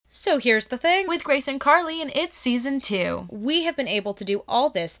So here's the thing. With Grace and Carly, and it's season 2. We have been able to do all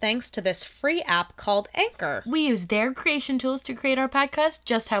this thanks to this free app called Anchor. We use their creation tools to create our podcast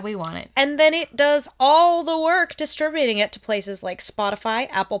just how we want it. And then it does all the work distributing it to places like Spotify,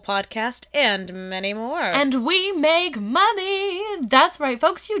 Apple Podcast, and many more. And we make money! That's right,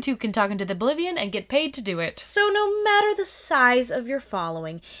 folks. You too can talk into the oblivion and get paid to do it. So no matter the size of your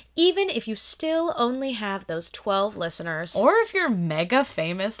following, even if you still only have those 12 listeners, or if you're mega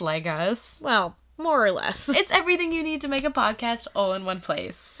famous like us, well, more or less, it's everything you need to make a podcast all in one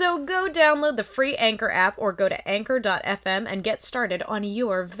place. So go download the free Anchor app or go to anchor.fm and get started on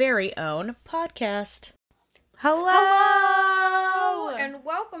your very own podcast. Hello! And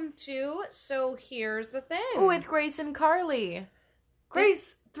welcome to So Here's the Thing. With Grace and Carly.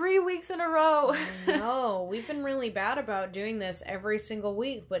 Grace, 3 weeks in a row. No, we've been really bad about doing this every single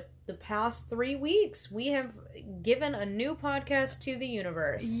week, but the past 3 weeks, we have given a new podcast to the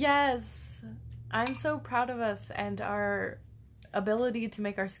universe. Yes. I'm so proud of us and our ability to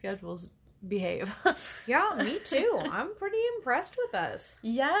make our schedules behave. Yeah, me too. I'm pretty impressed with us.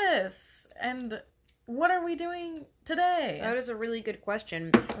 Yes. And what are we doing today? That is a really good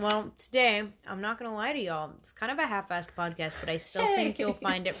question. Well, today, I'm not going to lie to y'all. It's kind of a half-assed podcast, but I still think you'll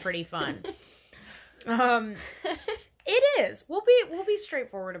find it pretty fun. It is. We'll be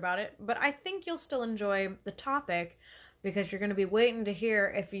straightforward about it, but I think you'll still enjoy the topic because you're going to be waiting to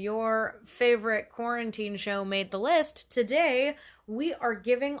hear if your favorite quarantine show made the list. Today, we are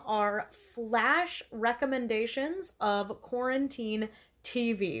giving our flash recommendations of quarantine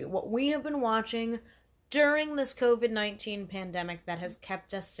TV, what we have been watching during this COVID-19 pandemic that has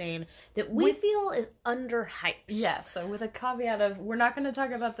kept us sane, that we feel is underhyped. Yes, so with a caveat of, we're not going to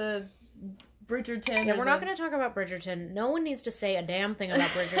talk about the Bridgerton. Yeah, we're not going to talk about Bridgerton. No one needs to say a damn thing about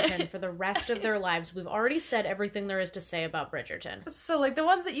Bridgerton for the rest of their lives. We've already said everything there is to say about Bridgerton. So, like, the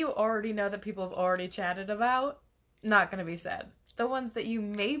ones that you already know that people have already chatted about, not going to be said. The ones that you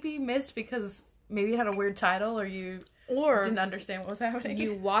maybe missed because maybe it had a weird title or you didn't understand what was happening.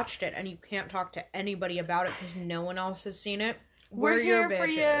 You watched it and you can't talk to anybody about it because no one else has seen it. We're here your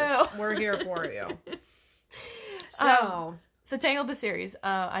bitches. for you. We're here for you. So Tangled the series.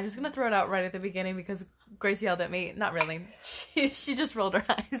 I'm just going to throw it out right at the beginning because Grace yelled at me. Not really. She just rolled her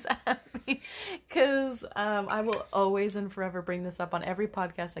eyes at me. Because I will always and forever bring this up on every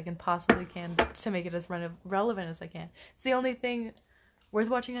podcast I can possibly can to make it as relevant as I can. It's the only thing worth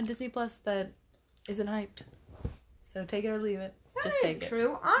watching on Disney Plus that isn't hyped. So take it or leave it. Just take it.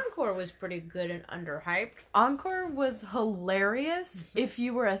 True. Encore was pretty good and underhyped. Encore was hilarious if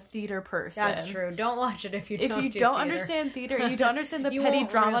you were a theater person. That's true. Don't watch it if you don't understand theater, you don't understand the petty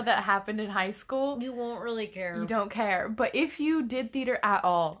drama that happened in high school. You won't really care. You don't care. But if you did theater at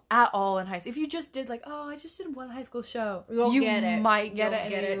all in high school, if you just did like, I just did one high school show, you get it. might get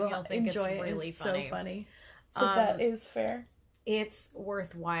You'll it and you'll think enjoy it's it. really It's funny. so funny. So that is fair. It's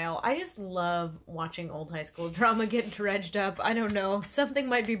worthwhile. I just love watching old high school drama get dredged up. I don't know. Something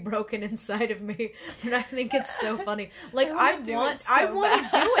might be broken inside of me, but I think it's so funny. Like, I want to do it.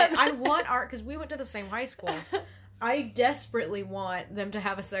 I want art, because we went to the same high school. I desperately want them to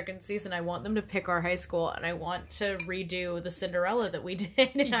have a second season. I want them to pick our high school, and I want to redo the Cinderella that we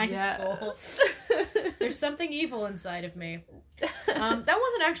did in high school. There's something evil inside of me. That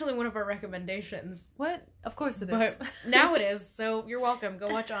wasn't actually one of our recommendations. What? Of course it is. But now it is, so you're welcome. Go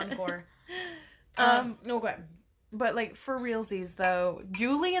watch Encore. Okay. But, like, for realsies, though,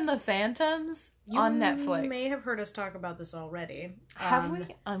 Julie and the Phantoms on Netflix. You may have heard us talk about this already. Have we?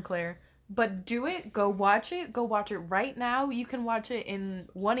 Unclear. But do it. Go watch it. Go watch it right now. You can watch it in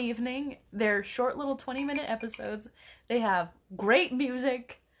one evening. They're short little 20-minute episodes. They have great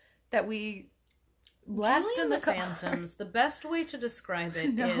music that we blast Julie in the car. Phantoms, the best way to describe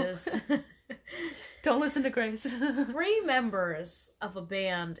it is... Don't listen to Grace. 3 members of a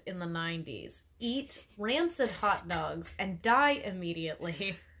band in the 90s eat rancid hot dogs and die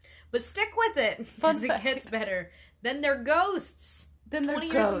immediately. But stick with it, because it gets better. Then they're ghosts. 20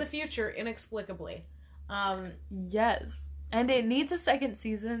 years in the future, inexplicably. Yes. And it needs a second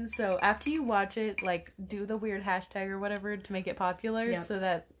season, so after you watch it, like, do the weird hashtag or whatever to make it popular so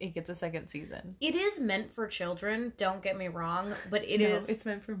that it gets a second season. It is meant for children, don't get me wrong, but it's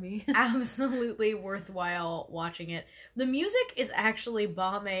meant for me. Absolutely worthwhile watching it. The music is actually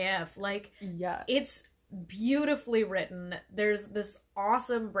bomb AF. Like, it's beautifully written. There's this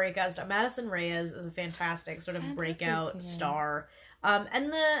awesome breakout star. Madison Reyes is a fantastic sort of breakout star.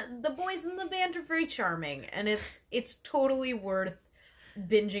 And the boys in the band are very charming, and it's totally worth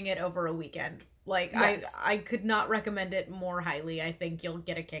binging it over a weekend. Like, yes. I could not recommend it more highly. I think you'll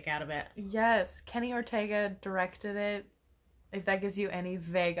get a kick out of it. Yes, Kenny Ortega directed it. if that gives you any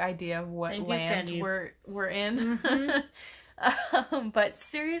vague idea of what Thank you, land Candy. we're in. But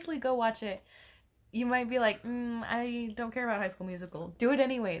seriously, go watch it. You might be like, I don't care about High School Musical. Do it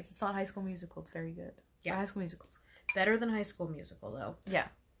anyways. It's not High School Musical. It's very good. Yeah. High School Musicals. Better than High School Musical, though. Yeah.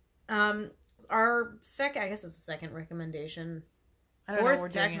 Our second, I guess it's the second recommendation. I don't know. We're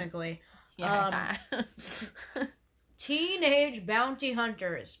Fourth, doing technically. it. Yeah. Teenage Bounty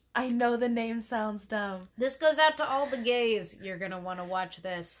Hunters. I know the name sounds dumb. This goes out to all the gays. You're gonna want to watch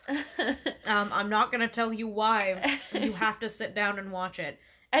this. I'm not gonna tell you why. You have to sit down and watch it.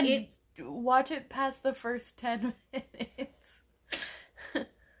 And watch it past the first 10 minutes.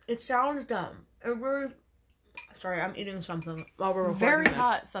 It sounds dumb. It really... Sorry, I'm eating something while we're recording. Very this.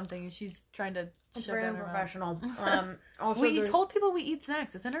 hot something. She's trying to It's shove very down her mouth. unprofessional. Also, We told people we eat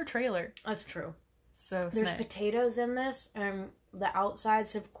snacks. It's in our trailer. that's true. So There's snacks. potatoes in this, and the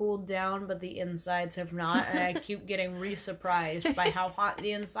outsides have cooled down, but the insides have not. And I keep getting re-surprised by how hot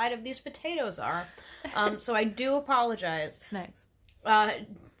the inside of these potatoes are. So I do apologize. Snacks.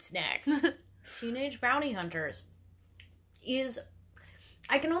 Snacks. Teenage Bounty Hunters is...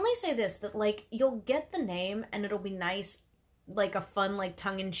 I can only say this, that, like, you'll get the name, and it'll be nice, like, a fun, like,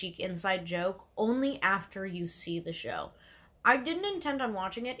 tongue-in-cheek inside joke, only after you see the show. I didn't intend on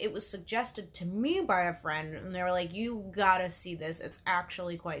watching it. It was suggested to me by a friend, and they were like, you gotta see this. It's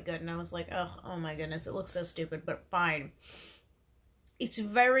actually quite good. And I was like, oh my goodness, it looks so stupid, but fine. It's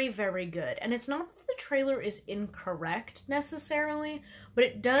very, very good. And it's not that the trailer is incorrect, necessarily, but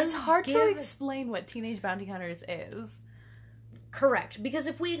it does It's hard to explain what Teenage Bounty Hunters is. Correct, because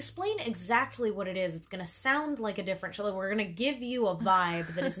if we explain exactly what it is, it's going to sound like a different show. We're going to give you a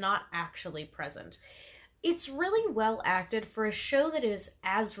vibe that is not actually present. It's really well acted for a show that is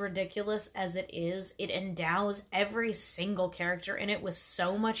as ridiculous as it is. It endows every single character in it with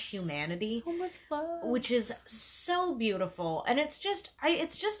so much humanity, So much love. which is so beautiful. And it's just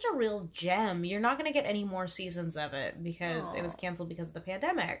a real gem. You're not going to get any more seasons of it because it was canceled because of the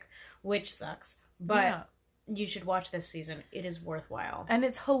pandemic, which sucks. But Yeah. you should watch this season. It is worthwhile. And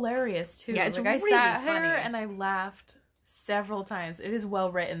it's hilarious too. Yeah, it's like, really I sat funny. here and I laughed several times. It is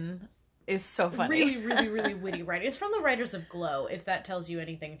well written. It's so funny. Really, really, really witty writing. It's from the writers of Glow, if that tells you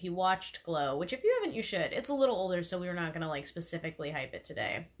anything. If you watched Glow, which if you haven't, you should. It's a little older, so we're not going to, like, specifically hype it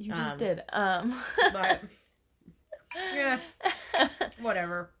today. You just did. But, yeah,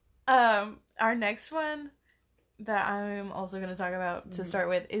 whatever. Our next one that I'm also going to talk about to start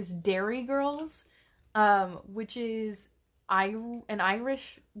with is Derry Girls, which is an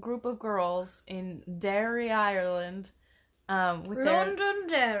Irish group of girls in Derry, Ireland. With London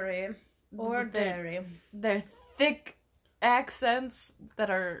Derry. Or Derry. Their thick accents that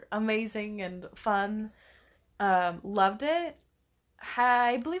are amazing and fun. Loved it.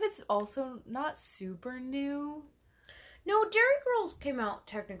 I believe it's also not super new. No, Derry Girls came out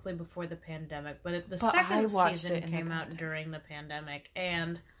technically before the pandemic, but the second season came out during the pandemic,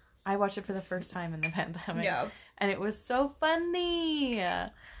 and... I watched it for the first time in the pandemic. Yeah. And it was so funny.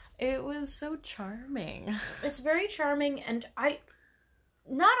 It was so charming. It's very charming, and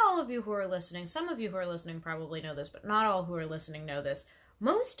not all of you who are listening, some of you who are listening probably know this, but not all who are listening know this.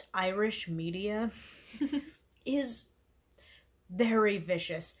 Most Irish media is very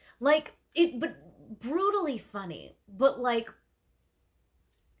vicious. Like, but brutally funny. But, like,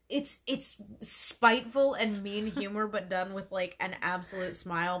 it's spiteful and mean humor, but done with, like, an absolute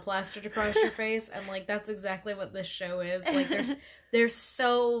smile plastered across your face, and, like, that's exactly what this show is. Like, there's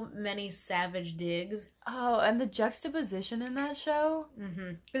so many savage digs. Oh, and the juxtaposition in that show.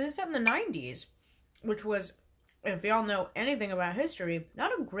 Mm-hmm. Because it's set in the 90s, which was, if y'all know anything about history,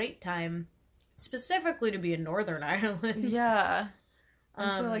 not a great time, specifically to be in Northern Ireland. Yeah.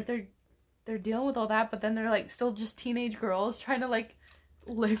 And so, like, they're dealing with all that, but then they're, like, still just teenage girls trying to, like,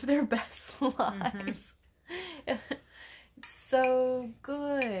 live their best lives. It's so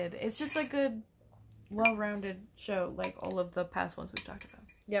good. It's just a good, well-rounded show, like all of the past ones we've talked about.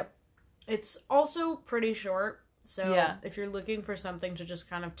 Yep. It's also pretty short, so Yeah. if you're looking for something to just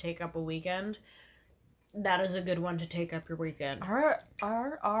kind of take up a weekend, that is a good one to take up your weekend. Are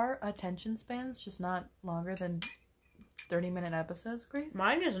our attention spans just not longer than 30-minute episodes, Grace?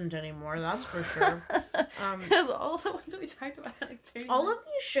 Mine isn't anymore, that's for sure. Because all the ones that we talked about are like 30 All minutes. of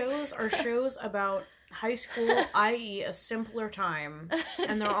these shows are shows about high school, i.e. a simpler time,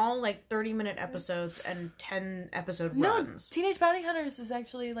 and they're all like 30-minute episodes and 10-episode runs. Teenage Bounty Hunters is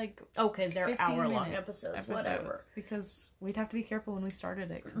actually like Okay, they're 15 hour-long minute episodes, whatever. Because we'd have to be careful when we started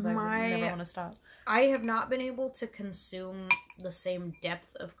it, because I would never want to stop. I have not been able to consume the same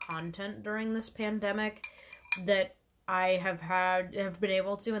depth of content during this pandemic that I have been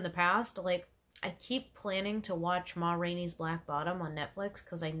able to in the past. Like, I keep planning to watch Ma Rainey's Black Bottom on Netflix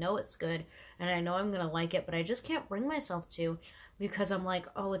because I know it's good and I know I'm going to like it, but I just can't bring myself to because I'm like,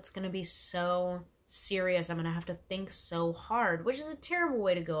 oh, it's going to be so serious. I'm going to have to think so hard, which is a terrible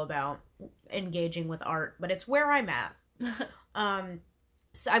way to go about engaging with art, but it's where I'm at.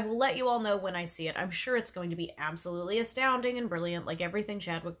 So I will let you all know when I see it. I'm sure it's going to be absolutely astounding and brilliant, like everything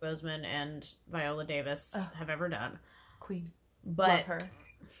Chadwick Boseman and Viola Davis have ever done. Queen. But love her.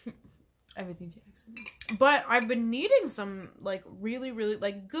 Everything Jackson. But I've been needing some like really, really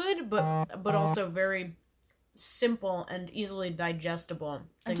like good, but also very simple and easily digestible things.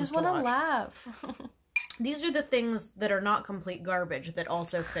 I just want to laugh. These are the things that are not complete garbage that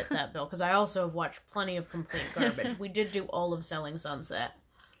also fit that bill, because I also have watched plenty of complete garbage. We did do all of Selling Sunset.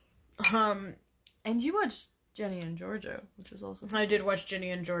 And you watched Jenny and Georgia, which is also I did watch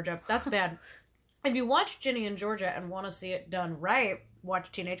Ginny and Georgia. That's bad. If you watch Ginny and Georgia and want to see it done right,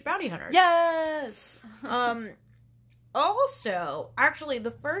 watch Teenage Bounty Hunters. Yes! Also, actually,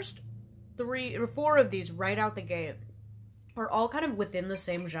 the first 3 or 4 of these right out the gate are all kind of within the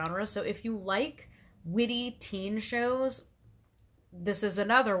same genre. So if you like witty teen shows, this is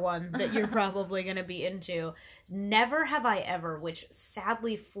another one that you're probably going to be into. Never Have I Ever, which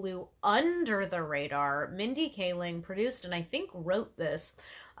sadly flew under the radar. Mindy Kaling produced and I think wrote this.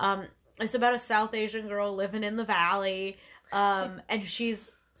 It's about a South Asian girl living in the valley, and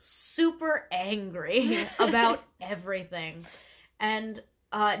she's super angry about everything. And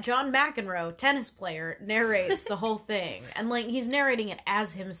John McEnroe, tennis player, narrates the whole thing. And, like, he's narrating it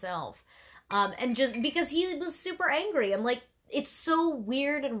as himself. And just because he was super angry. And, like, it's so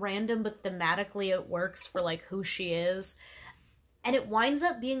weird and random, but thematically it works for, like, who she is. And it winds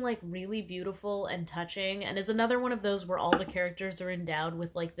up being, like, really beautiful and touching, and is another one of those where all the characters are endowed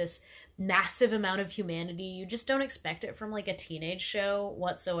with, like, this massive amount of humanity. You just don't expect it from, like, a teenage show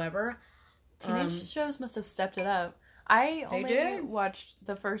whatsoever. Teenage shows must have stepped it up. I only watched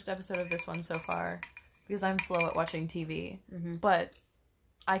the first episode of this one so far, because I'm slow at watching TV. Mm-hmm. But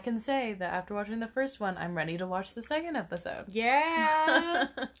I can say that after watching the first one, I'm ready to watch the second episode. Yeah!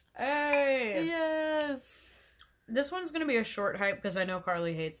 Hey! Yes! This one's gonna be a short hype because I know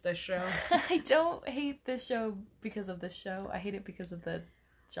Carly hates this show. I don't hate this show because of this show. I hate it because of the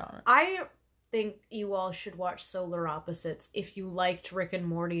genre. I think you all should watch Solar Opposites if you liked Rick and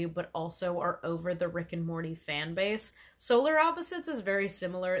Morty but also are over the Rick and Morty fan base. Solar Opposites is very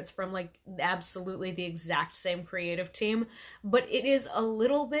similar. It's from, like, absolutely the exact same creative team, but it is a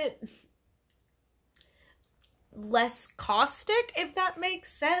little bit less caustic, if that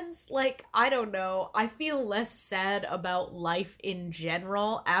makes sense. Like, I don't know. I feel less sad about life in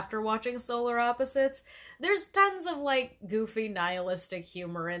general after watching Solar Opposites. There's tons of, like, goofy nihilistic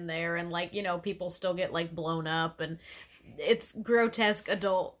humor in there, and, like, you know, people still get, like, blown up, and it's grotesque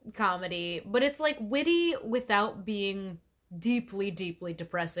adult comedy, but it's, like, witty without being deeply, deeply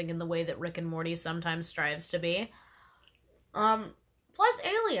depressing in the way that Rick and Morty sometimes strives to be. Plus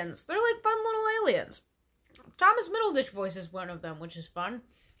aliens. They're, like, fun little aliens. Thomas Middleditch voices one of them, which is fun.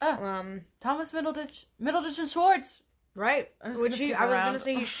 Thomas Middleditch and Schwartz. Right. I was going to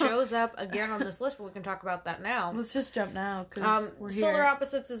say he shows up again on this list, but we can talk about that now. Let's just jump now, because we're here. Solar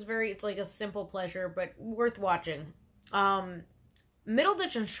Opposites is it's like a simple pleasure, but worth watching.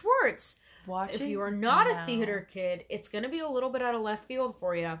 Middleditch and Schwartz, if you are not a theater kid, it's going to be a little bit out of left field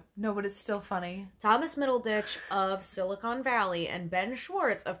for you. No, but it's still funny. Thomas Middleditch of Silicon Valley and Ben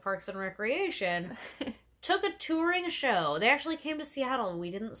Schwartz of Parks and Recreation took a touring show. They actually came to Seattle and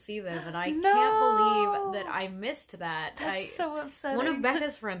we didn't see them, and I can't believe that I missed that. That's so upsetting. One of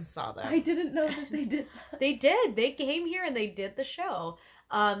Becca's friends saw them. I didn't know that they did that. They did. They came here and they did the show.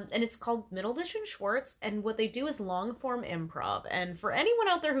 And it's called Middleditch and Schwartz, and what they do is long-form improv. And for anyone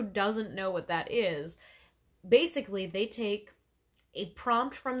out there who doesn't know what that is, basically they take a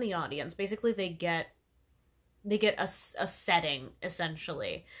prompt from the audience. Basically they get a setting,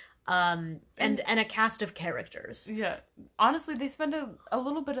 essentially. And a cast of characters. Yeah. Honestly, they spend a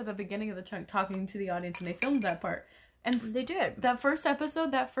little bit of the beginning of the chunk talking to the audience, and they filmed that part. And they did. That first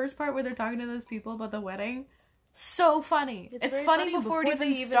episode, that first part where they're talking to those people about the wedding, so funny. It's funny before it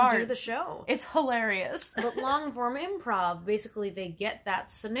even starts. Do the show. It's hilarious. But long-form improv, basically they get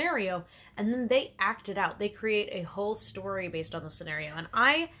that scenario, and then they act it out. They create a whole story based on the scenario. And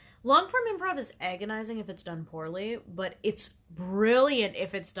long-form improv is agonizing if it's done poorly, but it's brilliant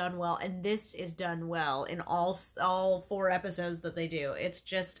if it's done well, and this is done well in all 4 episodes that they do. It's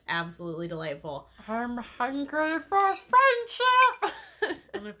just absolutely delightful. I'm hungry for friendship!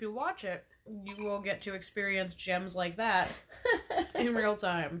 And if you watch it, you will get to experience gems like that in real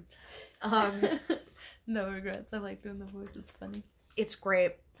time. No regrets. I like doing the voice. It's funny. It's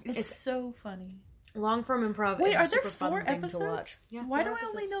great. It's so funny. Long form improv. Wait, is are a there super 4 fun thing episodes? to watch. Yeah, why 4 do episodes. I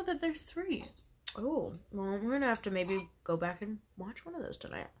only know that there's 3? Oh, well, we're gonna have to maybe go back and watch one of those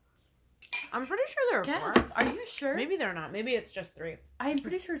tonight. I'm pretty sure there are 4. Are you sure? Maybe they're not. Maybe it's just 3. I'm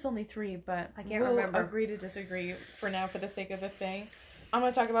pretty sure it's only 3, but I can't remember. Agree to disagree for now for the sake of the thing. I'm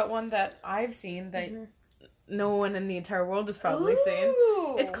going to talk about one that I've seen that no one in the entire world has probably seen.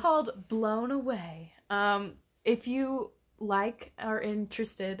 It's called Blown Away. If you like, are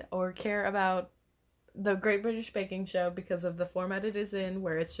interested, or care about the Great British Baking Show because of the format it is in,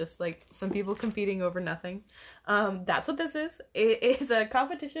 where it's just like some people competing over nothing, that's what this is. It is a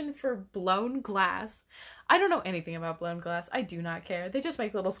competition for blown glass. I don't know anything about blown glass. I do not care. They just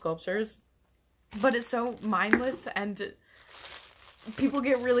make little sculptures, but it's so mindless and people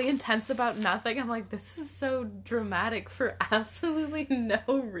get really intense about nothing. I'm like, this is so dramatic for absolutely no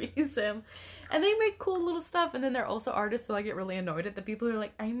reason. And they make cool little stuff, and then they're also artists, so I get really annoyed at the people who are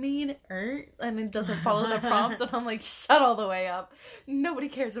like, and it doesn't follow the prompts, and I'm like, shut all the way up. Nobody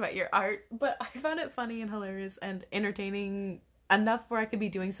cares about your art. But I found it funny and hilarious and entertaining enough where I could be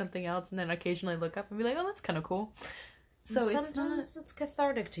doing something else, and then occasionally look up and be like, oh, that's kind of cool. So sometimes it's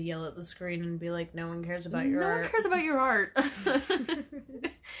cathartic to yell at the screen and be like, no one cares about your art. No one cares about your art.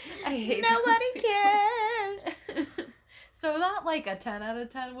 I hate Nobody cares. So not like a 10 out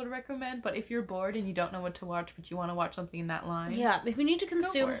of 10 would recommend, but if you're bored and you don't know what to watch, but you want to watch something in that line. Yeah, if you need to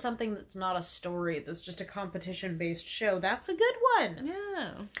consume something that's not a story, that's just a competition-based show, that's a good one.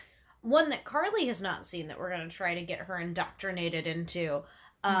 Yeah. One that Carly has not seen that we're going to try to get her indoctrinated into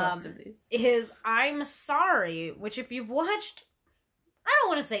most of these is I'm Sorry, which if you've watched, I don't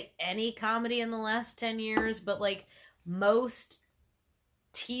want to say any comedy in the last 10 years, but like most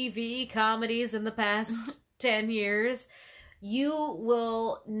TV comedies in the past 10 years, you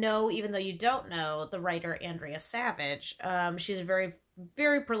will know, even though you don't know, the writer Andrea Savage. She's a very,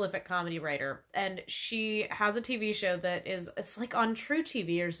 very prolific comedy writer, and she has a TV show that it's like on True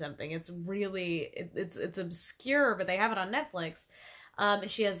TV or something. It's really, it's obscure, but they have it on Netflix.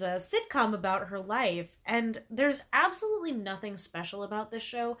 She has a sitcom about her life, and there's absolutely nothing special about this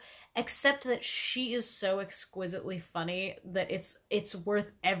show except that she is so exquisitely funny that it's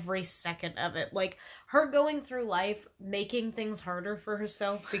worth every second of it. Like, her going through life making things harder for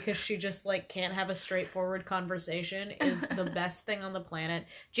herself because she just like can't have a straightforward conversation is the best thing on the planet.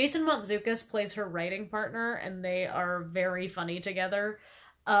 Jason Mantzoukas plays her writing partner, and they are very funny together.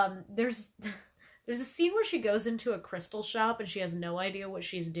 There's a scene where she goes into a crystal shop and she has no idea what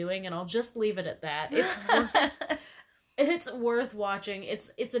she's doing, and I'll just leave it at that. It's worth watching.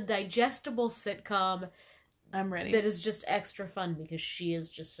 It's a digestible sitcom. I'm ready. That is just extra fun because she is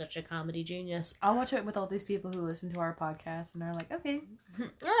just such a comedy genius. I'll watch it with all these people who listen to our podcast and are like, okay,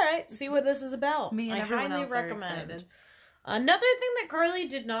 all right, see what this is about. Me and I everyone highly else recommend. are excited. Another thing that Carly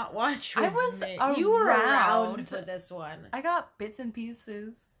did not watch. You were around for this one. I got bits and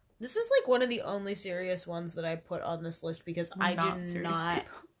pieces. This is like one of the only serious ones that I put on this list because I do not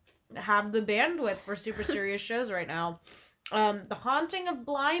have the bandwidth for super serious shows right now. The Haunting of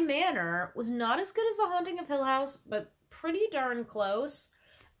Bly Manor was not as good as The Haunting of Hill House, but pretty darn close.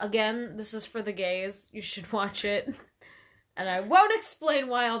 Again, this is for the gays. You should watch it. And I won't explain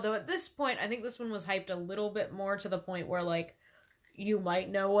why, although at this point, I think this one was hyped a little bit more to the point where, like, you might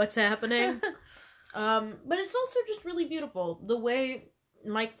know what's happening. But it's also just really beautiful. The way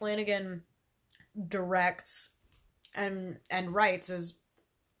Mike Flanagan directs and writes is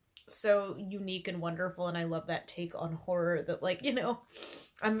so unique and wonderful, and I love that take on horror that, like, you know,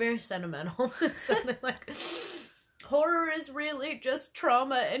 I'm very sentimental. Something like, horror is really just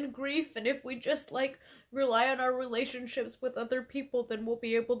trauma and grief, and if we just, like, rely on our relationships with other people, then we'll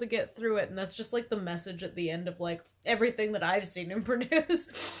be able to get through it. And that's just, like, the message at the end of, like, everything that I've seen him produce.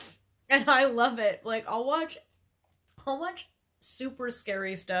 And I love it. Like, I'll watch super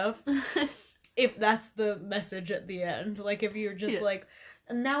scary stuff if that's the message at the end. Like, if you're just like,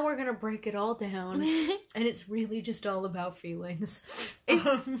 and now we're gonna break it all down and it's really just all about feelings.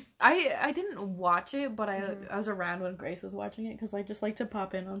 I didn't watch it, but I was around when Grace was watching it because I just like to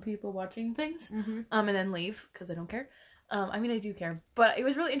pop in on people watching things and then leave because I don't care. I mean, I do care, but it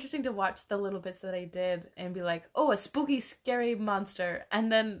was really interesting to watch the little bits that I did and be like, oh, a spooky scary monster,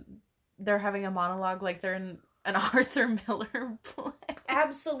 and then they're having a monologue like they're in an Arthur Miller play.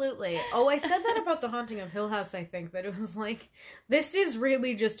 Absolutely. Oh, I said that about The Haunting of Hill House, I think, that it was like, this is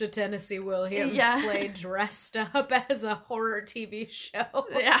really just a Tennessee Williams play dressed up as a horror TV show.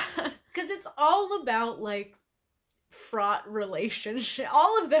 Yeah. Because it's all about, like, fraught relationships.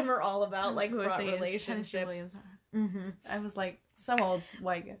 All of them are all about, like, fraught relationships. I was like, some old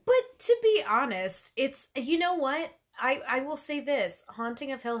white guy. But to be honest, it's, you know what? I will say this: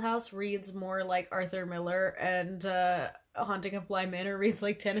 Haunting of Hill House reads more like Arthur Miller, and Haunting of Bly Manor reads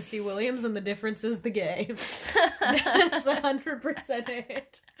like Tennessee Williams, and the difference is the gay. That's 100%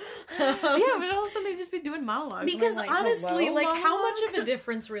 it. Yeah, but all of a sudden they just be doing monologues. Because like, honestly, hello, like, monologue? how much of a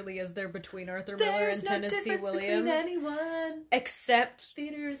difference really is there between Arthur Miller and Tennessee Williams? Between anyone, except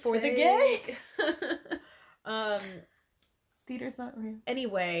theater's for fake. the gay. Theater's not real.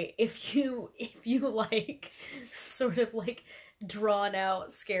 Anyway, if you like sort of like drawn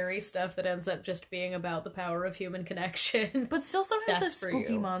out scary stuff that ends up just being about the power of human connection, but still sometimes that's a for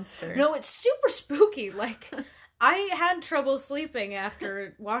spooky you. monster. No, it's super spooky. Like, I had trouble sleeping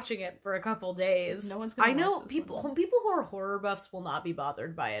after watching it for a couple days. No one's gonna I know watch this people one. who are horror buffs will not be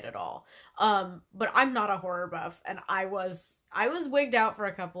bothered by it at all. But I'm not a horror buff, and I was wigged out for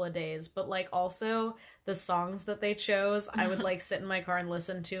a couple of days. But like, also the songs that they chose, I would like sit in my car and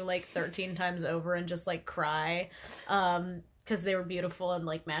listen to like 13 times over and just like cry. Because they were beautiful and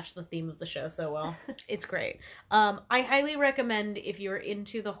like matched the theme of the show so well. It's great. I highly recommend if you're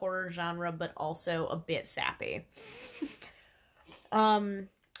into the horror genre but also a bit sappy. So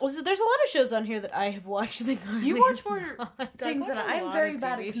there's a lot of shows on here that I have watched that you watch more things that I'm very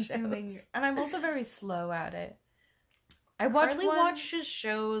bad at consuming, shows. and I'm also very slow at it. I watched Carly watches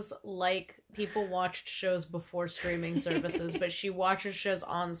shows like people watched shows before streaming services, but she watches shows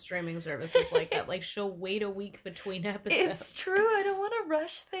on streaming services like that. Like, she'll wait a week between episodes. It's true. I don't want to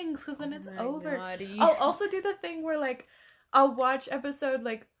rush things because then it's over. God, I'll also do the thing where like I'll watch episode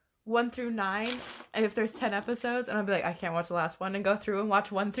like 1 through 9, and if there's 10 episodes, and I'll be like, I can't watch the last one, and go through and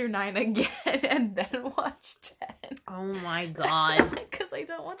watch 1 through 9 again, and then watch 10. Oh my god. Because I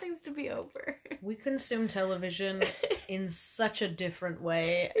don't want things to be over. We consume television in such a different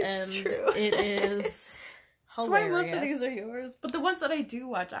way, It's and true. it is That's why hilarious. most of these are yours. But the ones that I do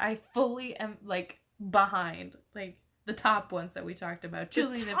watch, I fully am like behind. Like the top ones that we talked about. The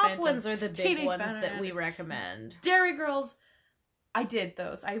Julie and the top Phantom, ones are the big Teenage ones Bananas, that we recommend. Dairy Girls. I did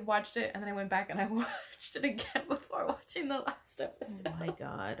those. I watched it and then I went back and I watched it again before watching the last episode. Oh my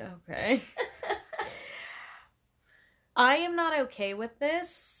god, okay. I am not okay with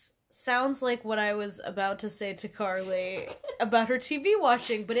this. Sounds like what I was about to say to Carly about her TV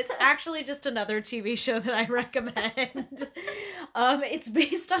watching, but it's actually just another TV show that I recommend. It's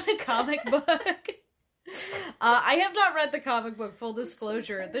based on a comic book. I have not read the comic book, full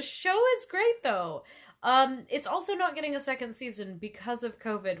disclosure. The show is great, though. It's also not getting a second season because of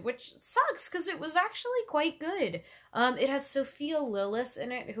COVID, which sucks because it was actually quite good. It has Sophia Lillis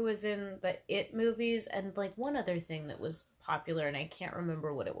in it, who is in the It movies, and like one other thing that was popular, and I can't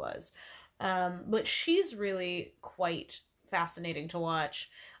remember what it was. But she's really quite fascinating to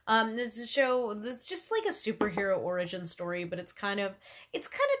watch. It's a show that's just like a superhero origin story, but it's kind of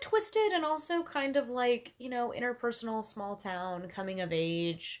twisted and also kind of like, you know, interpersonal, small town, coming of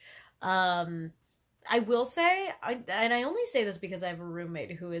age. I will say, I only say this because I have a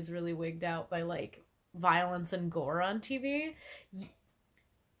roommate who is really wigged out by like violence and gore on TV.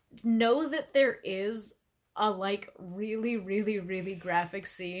 Know that there is a like really, really, really graphic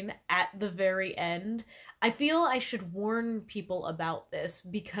scene at the very end. I feel I should warn people about this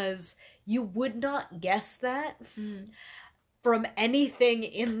because you would not guess that from anything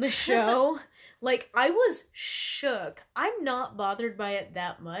in the show. Like, I was shook. I'm not bothered by it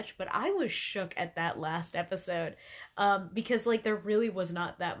that much, but I was shook at that last episode. Because, like, there really was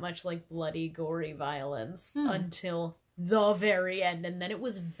not that much, like, bloody, gory violence until the very end, and then it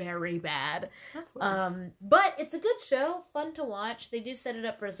was very bad. That's weird. But it's a good show, fun to watch. They do set it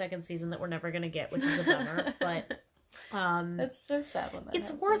up for a second season that we're never gonna get, which is a bummer, but It's so sad when that it's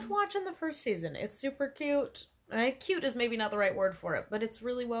happens. worth watching the first season. It's super cute. Cute is maybe not the right word for it, but it's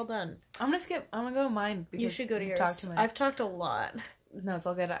really well done. I'm gonna go to mine because You should go to you've yours. talked too much. I've talked a lot. No, it's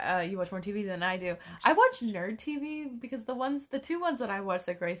all good. You watch more TV than I do. I watch nerd TV because the two ones that I watched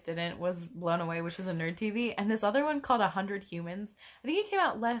that Grace didn't was Blown Away, which was a nerd TV, and this other one called 100 Humans. I think it came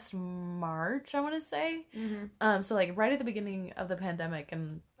out last March, I want to say. Mm-hmm. So like right at the beginning of the pandemic,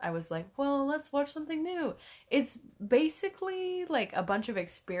 and I was like, well, let's watch something new. It's basically like a bunch of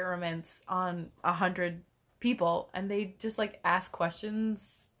experiments on 100 people, and they just like ask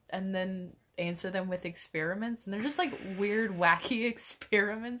questions and then answer them with experiments, and they're just like weird wacky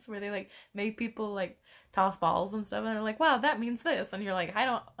experiments where they like make people like toss balls and stuff, and they're like, wow, that means this, and you're like, I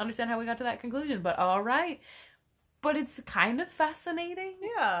don't understand how we got to that conclusion, but all right. But it's kind of fascinating.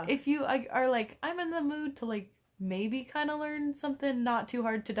 Yeah. If you are like, I'm in the mood to like maybe kind of learn something not too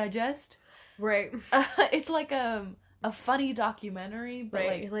hard to digest. Right. It's like a a funny documentary, but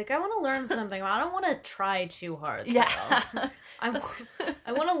right. like, Like, I want to learn something. I don't want to try too hard. yeah. I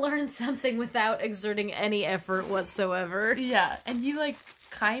want to learn something without exerting any effort whatsoever. Yeah, and you like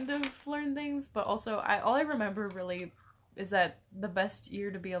kind of learn things, but also all I remember really is that the best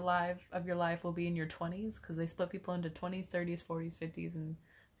year to be alive of your life will be in your 20s, because they split people into 20s, 30s, 40s, 50s, and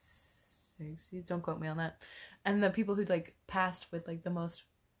 60s. Don't quote me on that. And the people who like passed with like the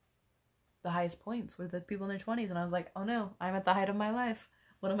highest points were the people in their 20s, and I was like, oh no, I'm at the height of my life.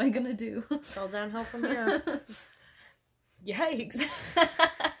 What am I gonna do? It's all downhill from here. Yikes.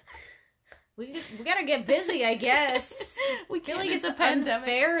 We gotta get busy, I guess. We feel like it's a pandemic.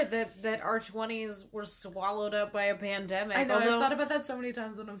 Unfair that our 20s were swallowed up by a pandemic. I know, I've thought about that so many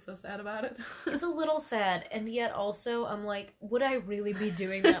times and I'm so sad about it. It's a little sad, and yet also I'm like, would I really be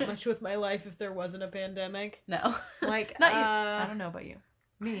doing that much with my life if there wasn't a pandemic? No. Like, not you. I don't know about you.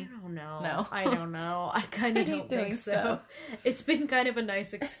 Me? I don't know. No. I don't know. I kind of don't think so. Stuff. It's been kind of a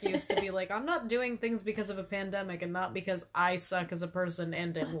nice excuse to be like, I'm not doing things because of a pandemic and not because I suck as a person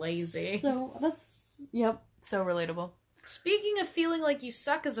and am lazy. Yep. So relatable. Speaking of feeling like you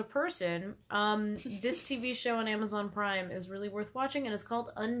suck as a person, this TV show on Amazon Prime is really worth watching, and it's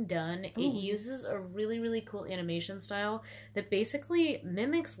called Undone. Ooh. It uses a really, really cool animation style that basically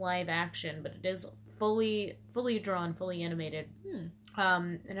mimics live action, but it is fully drawn, fully animated.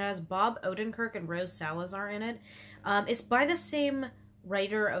 It has Bob Odenkirk and Rose Salazar in it. It's by the same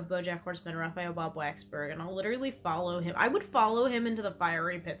writer of BoJack Horseman, Raphael Bob Waxberg, and I'll literally follow him. I would follow him into the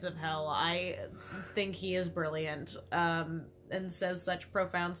fiery pits of hell. I think he is brilliant, and says such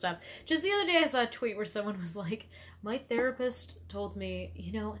profound stuff. Just the other day I saw a tweet where someone was like, my therapist told me,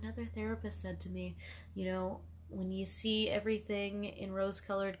 another therapist said to me, when you see everything in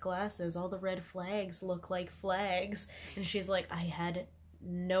rose-colored glasses, all the red flags look like flags. And she's like, I had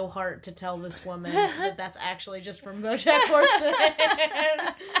no heart to tell this woman that that's actually just from BoJack Horseman.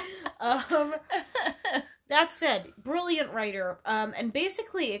 That said, brilliant writer. And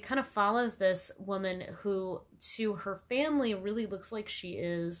basically it kind of follows this woman who, to her family, really looks like she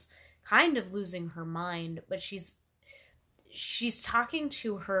is kind of losing her mind. But she's talking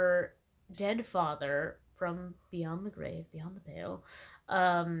to her dead father from beyond the grave, beyond the pale,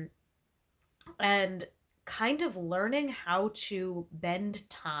 and kind of learning how to bend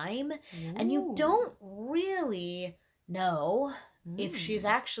time. Ooh. And you don't really know if she's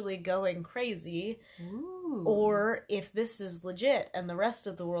actually going crazy. Ooh. Or if this is legit and the rest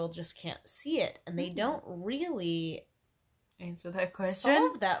of the world just can't see it, and they don't really answer that question,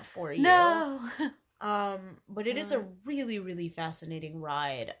 solve that for you. No. But it is a really, really fascinating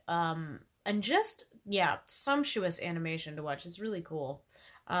ride. And just, sumptuous animation to watch. It's really cool.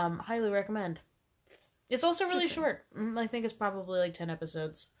 Highly recommend. It's also really short. I think it's probably like 10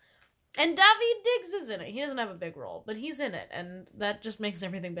 episodes. And Daveed Diggs is in it. He doesn't have a big role, but he's in it, and that just makes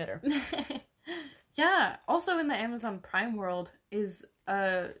everything better. Yeah. Also in the Amazon Prime world is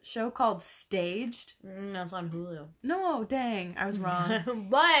a show called Staged. That's on Hulu. No, dang. I was wrong.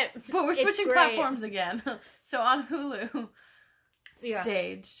 but we're switching platforms again. So on Hulu, yes.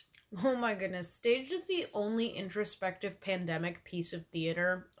 Staged. Oh my goodness. Staged is the only introspective pandemic piece of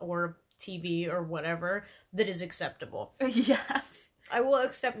theater or TV or whatever that is acceptable. Yes. I will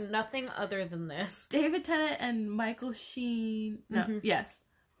accept nothing other than this. David Tennant and Michael Sheen. No, yes.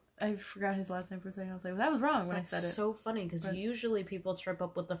 I forgot his last name for a second. I was like, that was wrong when I said it. That's so funny, because usually people trip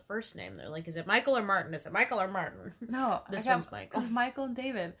up with the first name. They're like, is it Michael or Martin? Is it Michael or Martin? No. This one's Michael. This is Michael and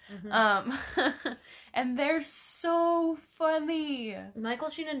David. And they're so funny. Michael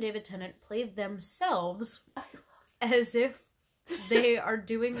Sheen and David Tennant played themselves as if they are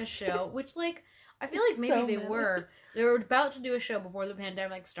doing a show, which, like, I feel like maybe they were. They were about to do a show before the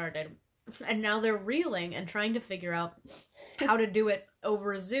pandemic started, and now they're reeling and trying to figure out how to do it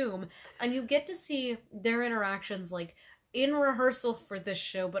over Zoom. And you get to see their interactions, like, in rehearsal for this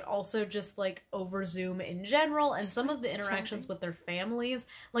show, but also just, like, over Zoom in general, and some of the interactions with their families,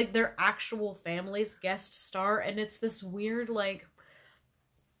 like, their actual families guest star, and it's this weird, like,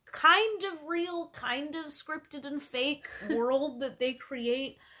 kind of real, kind of scripted and fake world that they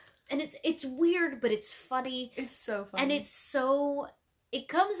create. And it's weird, but it's funny. It's so funny. And it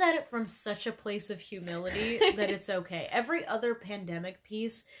comes at it from such a place of humility that it's okay. Every other pandemic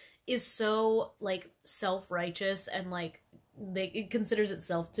piece is so, like, self-righteous and, like, it considers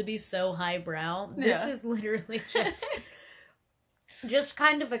itself to be so highbrow. This is literally just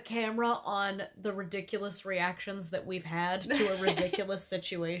kind of a camera on the ridiculous reactions that we've had to a ridiculous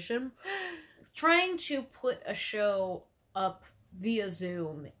situation. Trying to put a show up via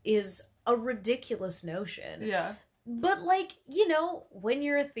Zoom is a ridiculous notion. Yeah. But, like, when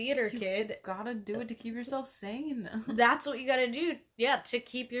you're a theater kid... gotta do it to keep yourself sane. That's what you gotta do, yeah, to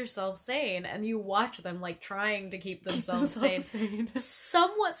keep yourself sane. And you watch them, like, trying to keep themselves sane.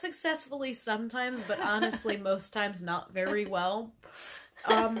 Somewhat successfully sometimes, but honestly, most times not very well.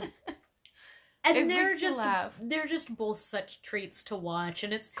 And they're just both such treats to watch,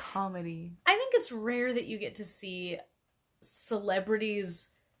 and it's... comedy. I think it's rare that you get to see celebrities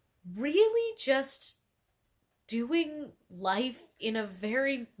really just... doing life in a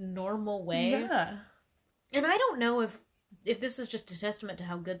very normal way. Yeah. And I don't know if this is just a testament to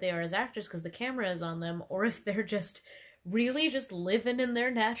how good they are as actors because the camera is on them, or if they're just really just living in their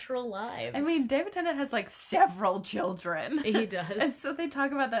natural lives. I mean, David Tennant has, like, several children. He does. And so they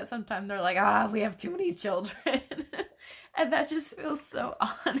talk about that sometimes. They're like, we have too many children. And that just feels so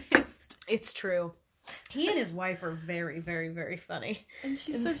honest. It's true. He and his wife are very, very, very funny. And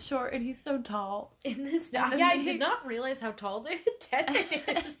she's so short and he's so tall. I did not realize how tall David Tennant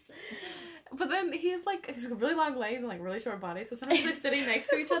is. But then he's got really long legs and, like, really short body, so sometimes they're sitting next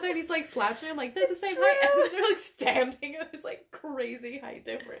to each other and he's, like, slouching them, like, they're the same height, and they're, like, standing, and it's, like, crazy height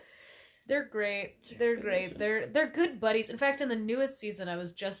difference. They're great. They're great. They're good buddies. In fact, in the newest season I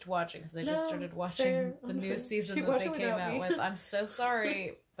was just watching, because I just started watching the newest season that they came out with. I'm so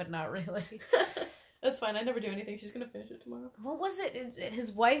sorry, but not really. That's fine. I never do anything. She's gonna finish it tomorrow. What was it?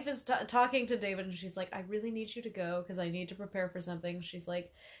 His wife is talking to David, and she's like, "I really need you to go because I need to prepare for something." She's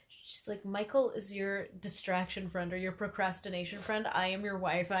like, "Michael is your distraction friend or your procrastination friend. I am your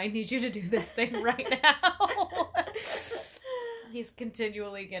wife. I need you to do this thing right now." He's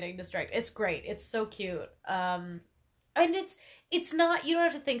continually getting distracted. It's great. It's so cute. And it's not. You don't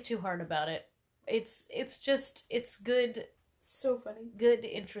have to think too hard about it. It's good. So funny. Good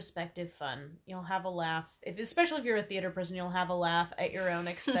introspective fun. You'll have a laugh. Especially if you're a theater person, you'll have a laugh at your own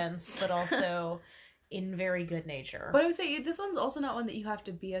expense, but also in very good nature. But I would say this one's also not one that you have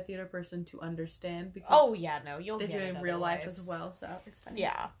to be a theater person to understand, because you'll they get do it in real otherwise. life as well, so it's funny.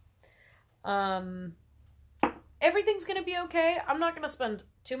 Yeah. Everything's gonna be okay. I'm not gonna spend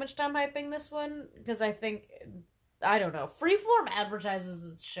too much time hyping this one, because I don't know. Freeform advertises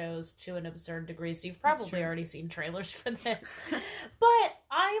its shows to an absurd degree, so you've probably already seen trailers for this. But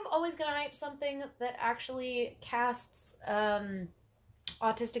I'm always going to hype something that actually casts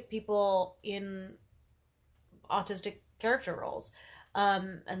autistic people in autistic character roles.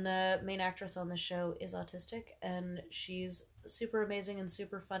 And the main actress on the show is autistic, and she's super amazing and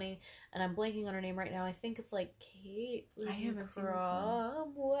super funny, and I'm blanking on her name right now. I think it's like Kate. I haven't seen this one,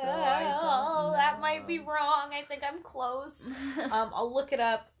 so I don't know. That might be wrong. I think I'm close. I'll look it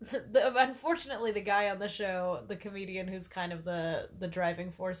up. Unfortunately, the guy on the show, the comedian who's kind of the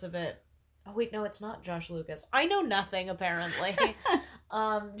driving force of it. Oh wait, no, it's not Josh Lucas. I know nothing apparently.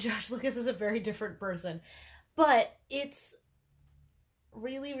 Josh Lucas is a very different person, but it's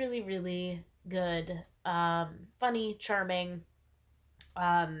really, really, really good. Funny, charming.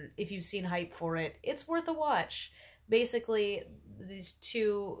 If you've seen hype for it, it's worth a watch. Basically, these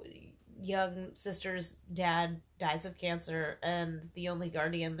two young sisters' dad dies of cancer, and the only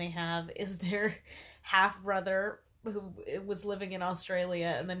guardian they have is their half-brother, who was living in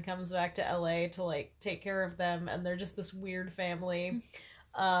Australia and then comes back to LA to, like, take care of them, and they're just this weird family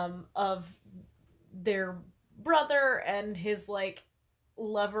of their brother and his, like,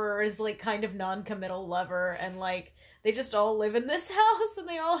 lover, is like kind of non-committal lover, and like they just all live in this house, and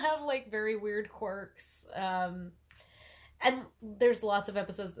they all have like very weird quirks, and there's lots of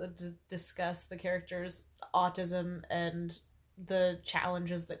episodes that discuss the characters' autism and the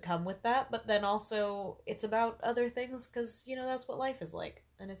challenges that come with that, but then also it's about other things, because that's what life is like,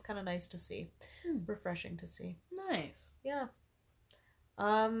 and it's kind of nice to see. Refreshing to see. Nice. Yeah.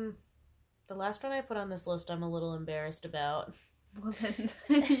 The last one I put on this list I'm a little embarrassed about. Well, then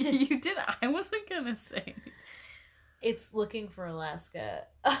you did. I wasn't gonna say. It's Looking for Alaska.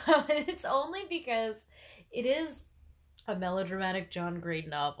 And it's only because it is a melodramatic John Green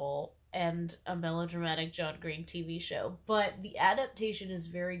novel and a melodramatic John Green TV show, but the adaptation is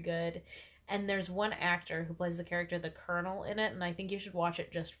very good, and there's one actor who plays the character the Colonel in it, and I think you should watch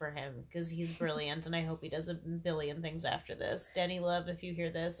it just for him, because he's brilliant, and I hope he does a billion things after this. Denny Love, if you hear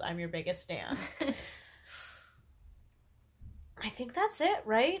this, I'm your biggest stan. I think that's it,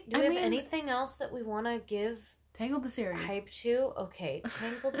 right? Do we have anything else that we want to give Tangled the series hype to? Okay,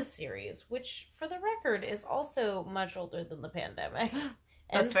 Tangled the series, which, for the record, is also much older than the pandemic.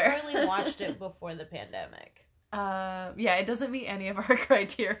 That's fair. And really watched it before the pandemic. Yeah, it doesn't meet any of our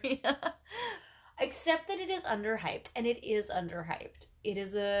criteria. Except that it is underhyped, and it is underhyped. It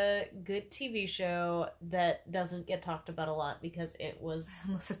is a good TV show that doesn't get talked about a lot because it was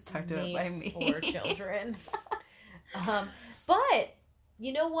unless it's talked about by me for children. But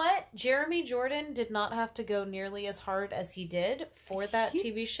you know what? Jeremy Jordan did not have to go nearly as hard as he did for that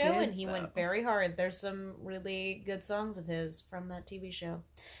TV show, and he went very hard. There's some really good songs of his from that TV show.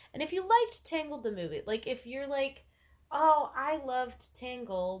 And if you liked Tangled the movie, like if you're like, oh, I loved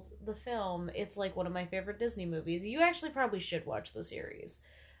Tangled the film, it's like one of my favorite Disney movies, you actually probably should watch the series.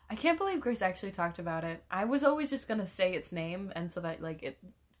 I can't believe Grace actually talked about it. I was always just gonna say its name, and so that like it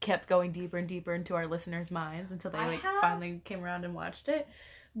kept going deeper and deeper into our listeners' minds until they finally came around and watched it.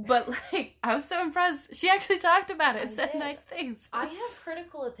 But like, I was so impressed. She actually talked about it and said nice things. I have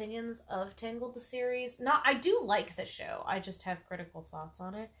critical opinions of Tangled the series. I do like the show. I just have critical thoughts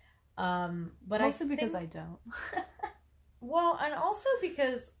on it. But also because I don't. Well, and also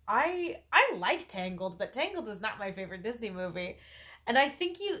because I like Tangled, but Tangled is not my favorite Disney movie. And I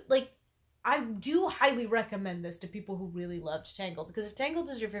think I do highly recommend this to people who really loved Tangled. Because if Tangled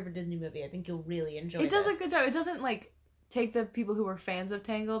is your favorite Disney movie, I think you'll really enjoy it. It does a good job. It doesn't, like, take the people who were fans of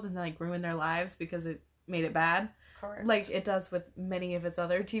Tangled and, like, ruin their lives because it made it bad. Correct. Like it does with many of its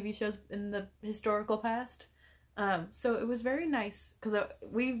other TV shows in the historical past. So it was very nice. Because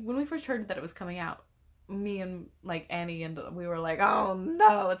when we first heard that it was coming out, me and, like, Annie and we were like, oh,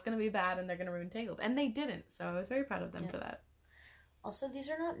 no, it's going to be bad and they're going to ruin Tangled. And they didn't. So I was very proud of them for that. Also, these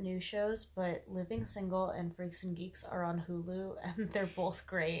are not new shows, but Living Single and Freaks and Geeks are on Hulu, and they're both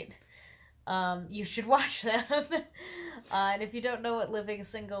great. You should watch them. And if you don't know what Living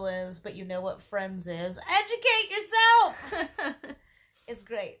Single is, but you know what Friends is, educate yourself! It's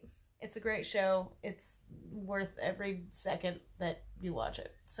great. It's a great show. It's worth every second that you watch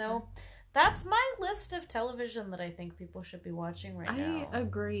it. So that's my list of television that I think people should be watching right now. I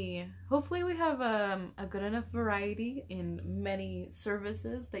agree. Hopefully we have a good enough variety in many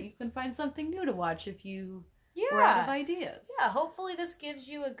services that you can find something new to watch if you were out of ideas. Yeah, hopefully this gives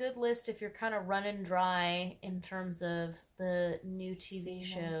you a good list if you're kind of running dry in terms of the new TV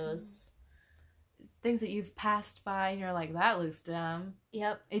shows. Things that you've passed by and you're like, that looks dumb.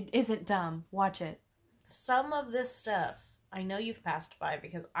 Yep. It isn't dumb. Watch it. Some of this stuff I know you've passed by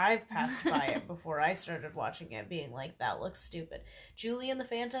because I've passed by it before I started watching it, being like, that looks stupid. Julie and the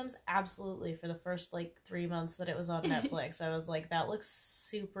Phantoms, absolutely. For the first, 3 months that it was on Netflix, I was like, that looks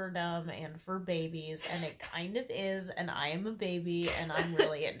super dumb and for babies, and it kind of is, and I am a baby, and I'm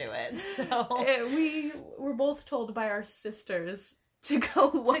really into it, so... We were both told by our sisters to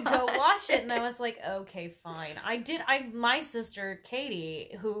go watch it, and I was like, okay, fine. My sister,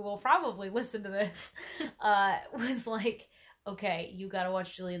 Katie, who will probably listen to this, was like, okay, you gotta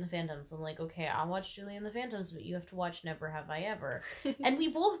watch Julie and the Phantoms. I'm like, okay, I'll watch Julie and the Phantoms, but you have to watch Never Have I Ever. And we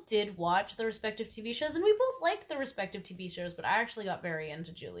both did watch the respective TV shows, and we both liked the respective TV shows, but I actually got very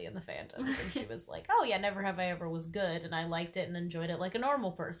into Julie and the Phantoms, and she was like, oh yeah, Never Have I Ever was good, and I liked it and enjoyed it like a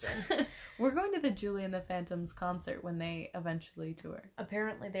normal person. We're going to the Julie and the Phantoms concert when they eventually tour.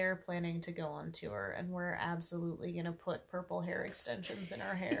 Apparently they're planning to go on tour, and we're absolutely gonna put purple hair extensions in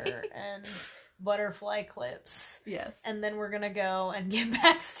our hair, and... butterfly clips. Yes. And then we're gonna go and get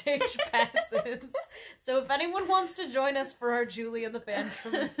backstage passes. So if anyone wants to join us for our Julie and the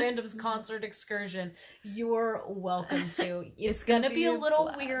Phantoms concert excursion, you're welcome to. It's gonna be a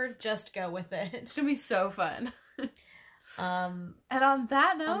little weird, just go with it. It's gonna be so fun. And on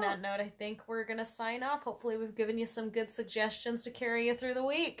that note, I think we're gonna sign off. Hopefully we've given you some good suggestions to carry you through the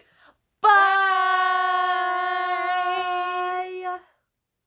week. Bye!